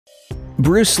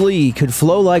Bruce Lee could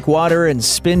flow like water and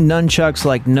spin nunchucks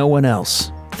like no one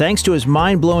else. Thanks to his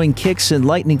mind-blowing kicks and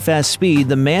lightning-fast speed,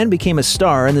 the man became a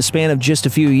star in the span of just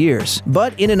a few years.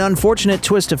 But in an unfortunate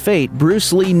twist of fate,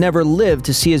 Bruce Lee never lived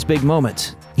to see his big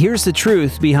moment. Here's the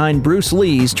truth behind Bruce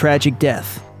Lee's tragic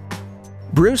death.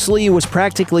 Bruce Lee was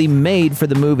practically made for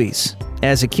the movies.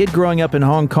 As a kid growing up in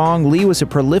Hong Kong, Lee was a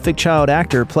prolific child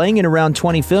actor, playing in around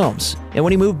 20 films. And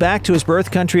when he moved back to his birth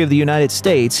country of the United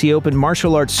States, he opened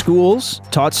martial arts schools,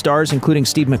 taught stars including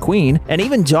Steve McQueen, and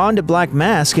even donned a black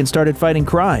mask and started fighting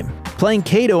crime. Playing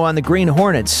Kato on the Green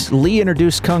Hornets, Lee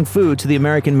introduced Kung Fu to the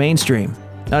American mainstream.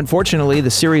 Unfortunately,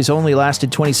 the series only lasted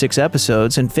 26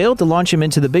 episodes and failed to launch him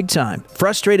into the big time.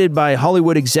 Frustrated by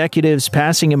Hollywood executives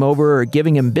passing him over or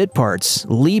giving him bit parts,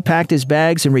 Lee packed his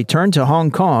bags and returned to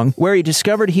Hong Kong, where he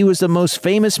discovered he was the most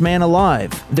famous man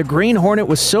alive. The Green Hornet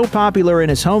was so popular in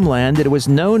his homeland that it was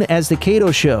known as the Kato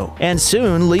Show, and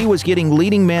soon Lee was getting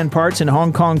leading man parts in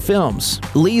Hong Kong films.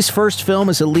 Lee's first film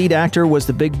as a lead actor was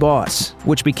The Big Boss,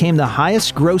 which became the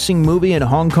highest-grossing movie in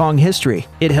Hong Kong history.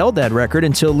 It held that record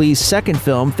until Lee's second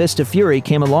film, Fist of Fury,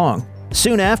 came along.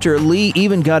 Soon after, Lee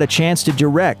even got a chance to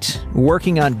direct,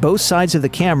 working on both sides of the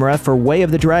camera for Way of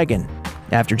the Dragon.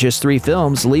 After just 3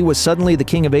 films, Lee was suddenly the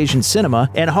king of Asian cinema,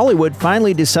 and Hollywood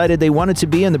finally decided they wanted to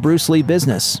be in the Bruce Lee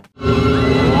business.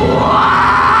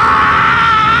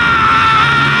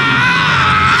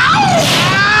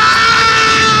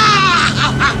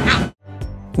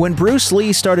 When Bruce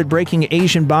Lee started breaking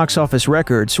Asian box office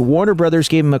records, Warner Brothers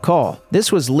gave him a call.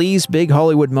 This was Lee's big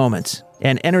Hollywood moment,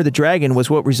 and Enter the Dragon was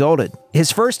what resulted.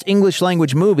 His first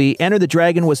English-language movie, Enter the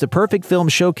Dragon, was the perfect film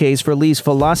showcase for Lee's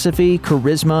philosophy,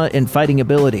 charisma, and fighting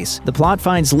abilities. The plot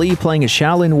finds Lee playing a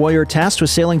Shaolin warrior tasked with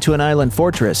sailing to an island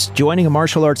fortress, joining a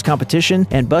martial arts competition,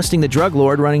 and busting the drug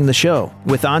lord running the show.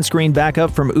 With on-screen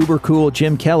backup from uber-cool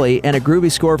Jim Kelly and a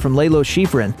groovy score from Lalo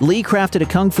Schifrin, Lee crafted a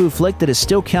kung fu flick that is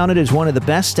still counted as one of the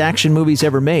best action movies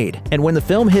ever made. And when the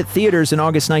film hit theaters in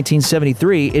August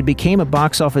 1973, it became a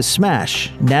box office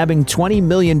smash, nabbing $20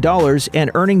 million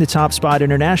and earning the top spot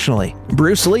internationally.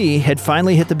 Bruce Lee had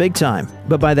finally hit the big time,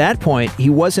 but by that point, he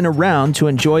wasn't around to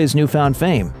enjoy his newfound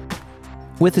fame.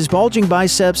 With his bulging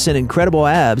biceps and incredible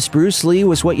abs, Bruce Lee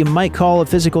was what you might call a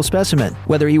physical specimen.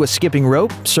 Whether he was skipping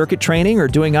rope, circuit training, or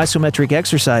doing isometric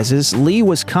exercises, Lee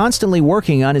was constantly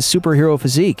working on his superhero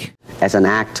physique. As an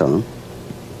actor,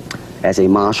 as a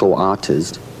martial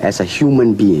artist, as a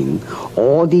human being,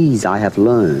 all these I have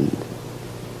learned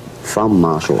from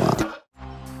martial art.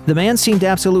 The man seemed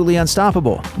absolutely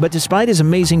unstoppable, but despite his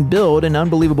amazing build and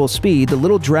unbelievable speed, the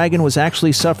little dragon was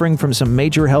actually suffering from some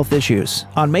major health issues.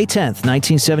 On May 10,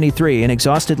 1973, an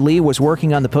exhausted Lee was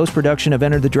working on the post-production of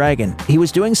Enter the Dragon. He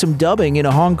was doing some dubbing in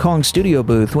a Hong Kong studio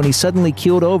booth when he suddenly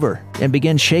keeled over and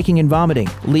began shaking and vomiting.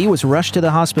 Lee was rushed to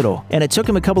the hospital, and it took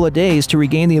him a couple of days to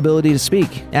regain the ability to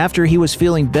speak. After he was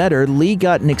feeling better, Lee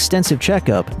got an extensive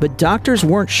checkup, but doctors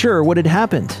weren't sure what had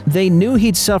happened. They knew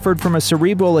he'd suffered from a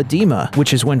cerebral edema,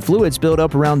 which is when fluids build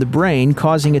up around the brain,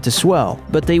 causing it to swell,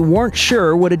 but they weren't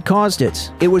sure what had caused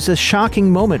it. It was a shocking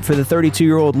moment for the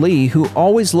 32-year-old Lee, who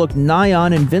always looked nigh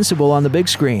on invincible on the big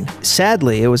screen.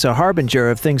 Sadly, it was a harbinger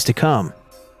of things to come.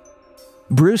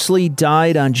 Bruce Lee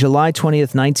died on July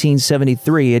 20th,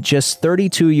 1973 at just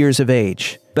 32 years of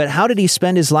age. But how did he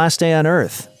spend his last day on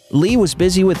Earth? Lee was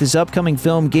busy with his upcoming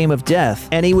film Game of Death,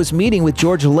 and he was meeting with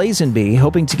George Lazenby,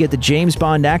 hoping to get the James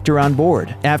Bond actor on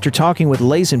board. After talking with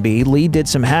Lazenby, Lee did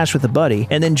some hash with a buddy,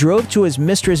 and then drove to his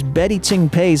mistress Betty Ting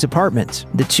Pei's apartment.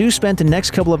 The two spent the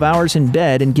next couple of hours in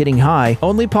bed and getting high,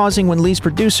 only pausing when Lee's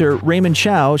producer, Raymond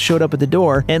Chow, showed up at the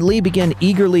door, and Lee began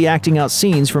eagerly acting out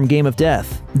scenes from Game of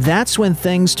Death. That's when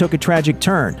things took a tragic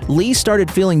turn. Lee started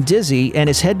feeling dizzy, and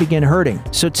his head began hurting,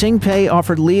 so Ting Pei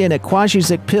offered Lee an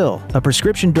Aquagizic pill, a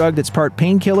prescription drug that's part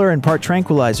painkiller and part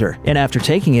tranquilizer, and after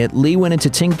taking it, Lee went into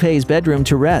Ting Pei's bedroom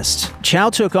to rest. Chow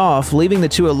took off, leaving the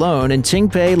two alone, and Ting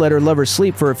Pei let her lover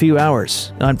sleep for a few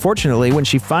hours. Unfortunately, when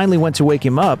she finally went to wake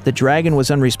him up, the dragon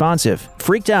was unresponsive.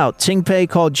 Freaked out, Ting Pei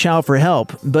called Chow for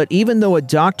help, but even though a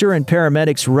doctor and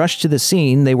paramedics rushed to the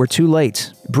scene, they were too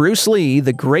late. Bruce Lee,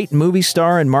 the great movie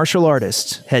star and martial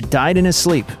artist, had died in his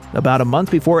sleep about a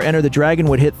month before Enter the Dragon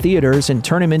would hit theaters and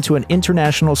turn him into an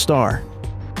international star.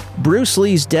 Bruce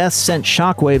Lee's death sent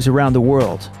shockwaves around the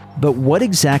world. But what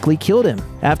exactly killed him?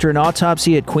 After an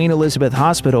autopsy at Queen Elizabeth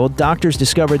Hospital, doctors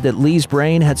discovered that Lee's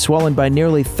brain had swollen by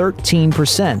nearly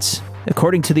 13%.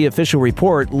 According to the official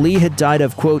report, Lee had died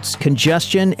of, quote,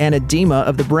 congestion and edema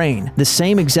of the brain, the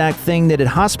same exact thing that had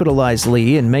hospitalized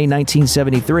Lee in May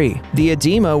 1973. The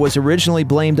edema was originally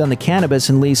blamed on the cannabis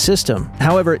in Lee's system.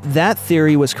 However, that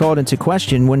theory was called into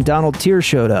question when Donald Tier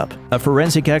showed up. A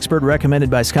forensic expert recommended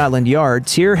by Scotland Yard,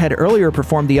 Tier had earlier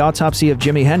performed the autopsy of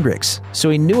Jimi Hendrix, so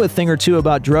he knew a thing or two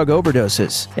about drug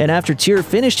overdoses. And after Tier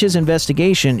finished his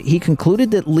investigation, he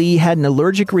concluded that Lee had an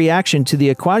allergic reaction to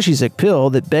the Aquagizic pill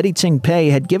that Betty Ting Pei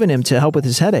had given him to help with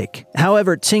his headache.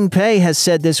 However, Ting Pei has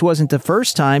said this wasn't the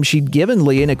first time she'd given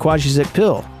Lee an Aquagizic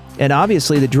pill, and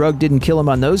obviously the drug didn't kill him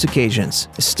on those occasions.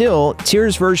 Still,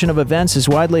 Tier's version of events is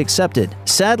widely accepted.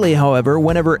 Sadly, however,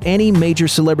 whenever any major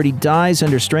celebrity dies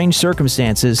under strange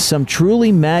circumstances, some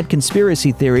truly mad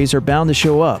conspiracy theories are bound to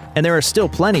show up, and there are still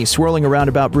plenty swirling around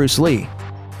about Bruce Lee.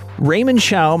 Raymond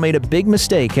Chow made a big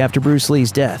mistake after Bruce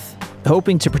Lee's death.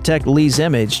 Hoping to protect Lee's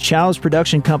image, Chow's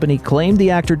production company claimed the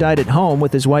actor died at home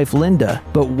with his wife Linda,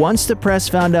 but once the press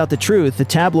found out the truth, the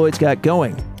tabloids got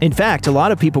going. In fact, a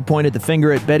lot of people pointed the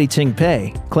finger at Betty Ting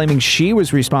Pei, claiming she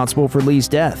was responsible for Lee's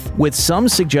death, with some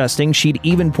suggesting she'd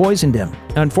even poisoned him.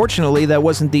 Unfortunately, that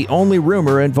wasn't the only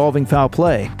rumor involving foul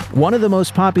play. One of the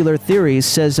most popular theories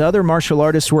says other martial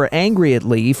artists were angry at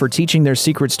Lee for teaching their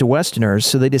secrets to Westerners,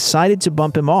 so they decided to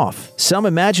bump him off. Some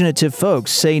imaginative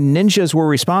folks say ninjas were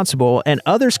responsible, and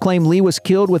others claim Lee was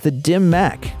killed with a dim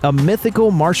mak, a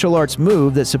mythical martial arts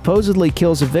move that supposedly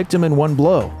kills a victim in one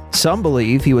blow. Some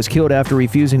believe he was killed after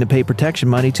refusing to pay protection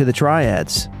money to the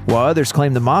triads, while others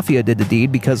claim the mafia did the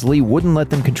deed because Lee wouldn't let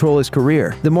them control his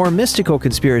career. The more mystical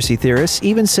conspiracy theorists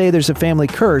even say there's a family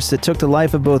curse that took the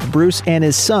life of both Bruce and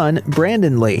his son,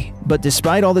 Brandon Lee. But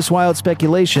despite all this wild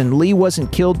speculation, Lee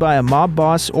wasn't killed by a mob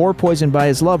boss or poisoned by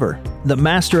his lover. The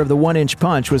master of the one-inch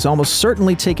punch was almost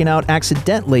certainly taken out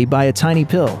accidentally by a tiny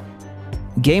pill.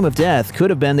 Game of Death could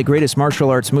have been the greatest martial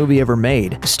arts movie ever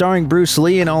made. Starring Bruce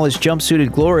Lee in all his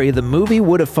jumpsuited glory, the movie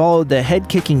would have followed the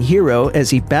head-kicking hero as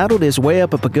he battled his way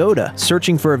up a pagoda,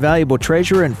 searching for a valuable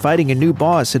treasure and fighting a new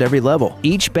boss at every level.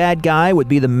 Each bad guy would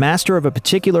be the master of a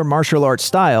particular martial arts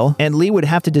style, and Lee would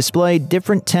have to display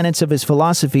different tenets of his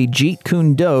philosophy Jeet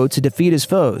Kune Do to defeat his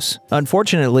foes.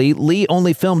 Unfortunately, Lee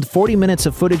only filmed 40 minutes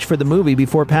of footage for the movie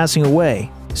before passing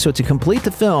away. So to complete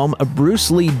the film, a Bruce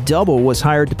Lee double was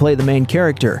hired to play the main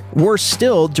character. Worse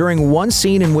still, during one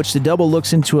scene in which the double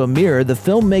looks into a mirror, the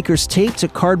filmmakers taped a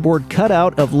cardboard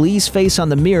cutout of Lee's face on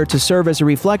the mirror to serve as a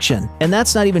reflection. And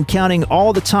that's not even counting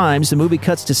all the times the movie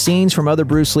cuts to scenes from other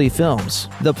Bruce Lee films.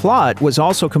 The plot was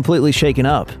also completely shaken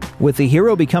up, with the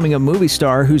hero becoming a movie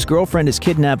star whose girlfriend is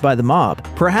kidnapped by the mob.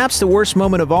 Perhaps the worst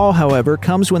moment of all, however,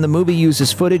 comes when the movie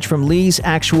uses footage from Lee's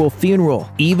actual funeral,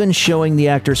 even showing the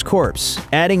actor's corpse.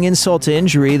 Adding insult to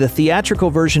injury, the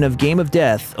theatrical version of Game of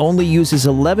Death only uses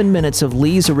 11 minutes of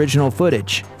Lee's original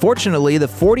footage. Fortunately, the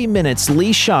 40 minutes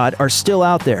Lee shot are still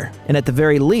out there, and at the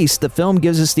very least, the film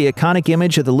gives us the iconic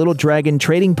image of the little dragon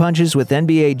trading punches with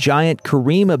NBA giant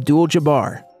Kareem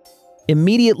Abdul-Jabbar.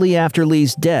 Immediately after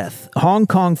Lee's death, Hong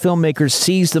Kong filmmakers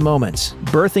seized the moment,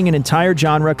 birthing an entire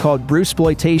genre called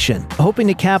Bruceploitation. Hoping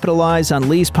to capitalize on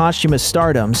Lee's posthumous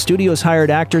stardom, studios hired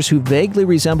actors who vaguely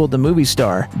resembled the movie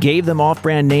star, gave them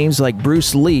off-brand names like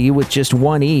Bruce Lee with just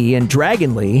one E and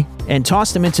Dragon Lee, and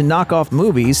tossed them into knockoff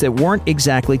movies that weren't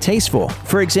exactly tasteful.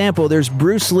 For example, there's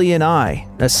Bruce Lee and I,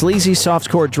 a sleazy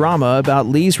softcore drama about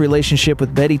Lee's relationship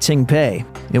with Betty Ting Pei,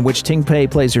 in which Ting Pei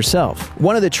plays herself.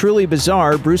 One of the truly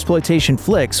bizarre Bruceploitation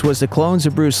flicks was The Clones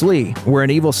of Bruce Lee, where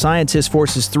an evil scientist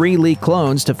forces 3 Lee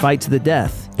clones to fight to the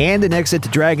death. And in Exit to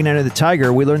Dragon Enter the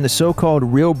Tiger, we learn the so-called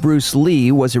real Bruce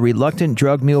Lee was a reluctant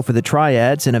drug mule for the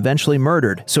triads and eventually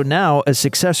murdered. So now, a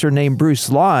successor named Bruce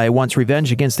Lee wants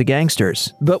revenge against the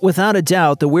gangsters. But without a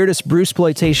doubt, the weirdest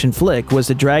Bruceploitation flick was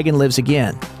The Dragon Lives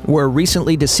Again, where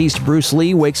recently deceased Bruce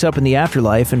Lee wakes up in the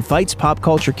afterlife and fights pop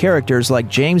culture characters like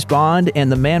James Bond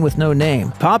and the Man with No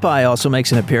Name. Popeye also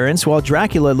makes an appearance, while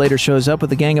Dracula later shows up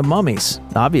with a gang of mummies,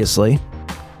 obviously.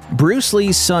 Bruce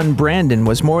Lee's son Brandon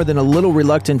was more than a little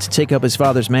reluctant to take up his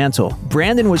father's mantle.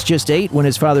 Brandon was just 8 when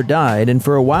his father died, and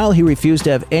for a while he refused to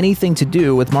have anything to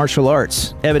do with martial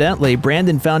arts. Evidently,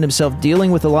 Brandon found himself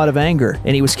dealing with a lot of anger,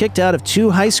 and he was kicked out of 2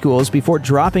 high schools before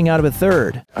dropping out of a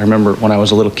 3rd. I remember when I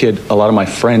was a little kid, a lot of my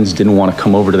friends didn't want to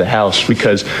come over to the house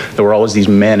because there were always these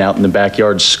men out in the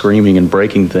backyard screaming and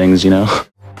breaking things, you know?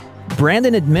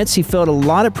 Brandon admits he felt a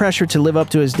lot of pressure to live up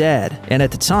to his dad, and at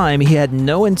the time, he had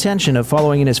no intention of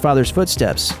following in his father's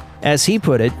footsteps. As he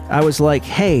put it, I was like,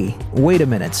 hey, wait a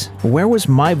minute, where was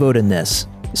my vote in this?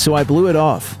 So I blew it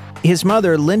off. His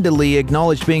mother, Linda Lee,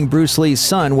 acknowledged being Bruce Lee's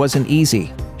son wasn't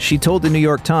easy. She told the New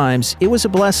York Times, "It was a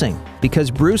blessing.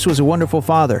 because Bruce was a wonderful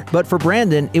father. But for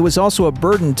Brandon, it was also a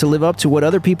burden to live up to what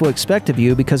other people expect of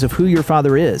you because of who your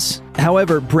father is.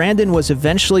 However, Brandon was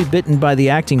eventually bitten by the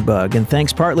acting bug, and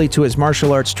thanks partly to his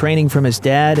martial arts training from his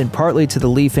dad and partly to the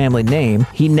Lee family name,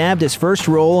 he nabbed his first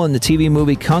role in the TV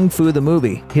movie Kung Fu the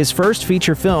Movie. His first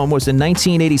feature film was the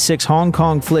 1986 Hong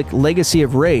Kong flick Legacy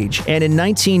of Rage, and in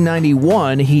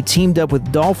 1991 he teamed up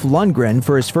with Dolph Lundgren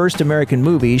for his first American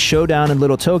movie, Showdown in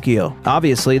Little Tokyo.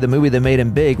 Obviously, the movie that made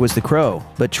him big was The Crow,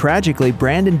 but tragically,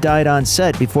 Brandon died on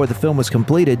set before the film was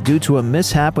completed due to a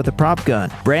mishap with a prop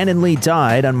gun. Brandon Lee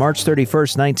died on March 31,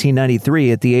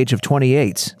 1993 at the age of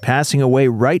 28, passing away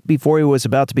right before he was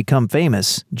about to become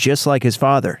famous, just like his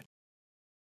father.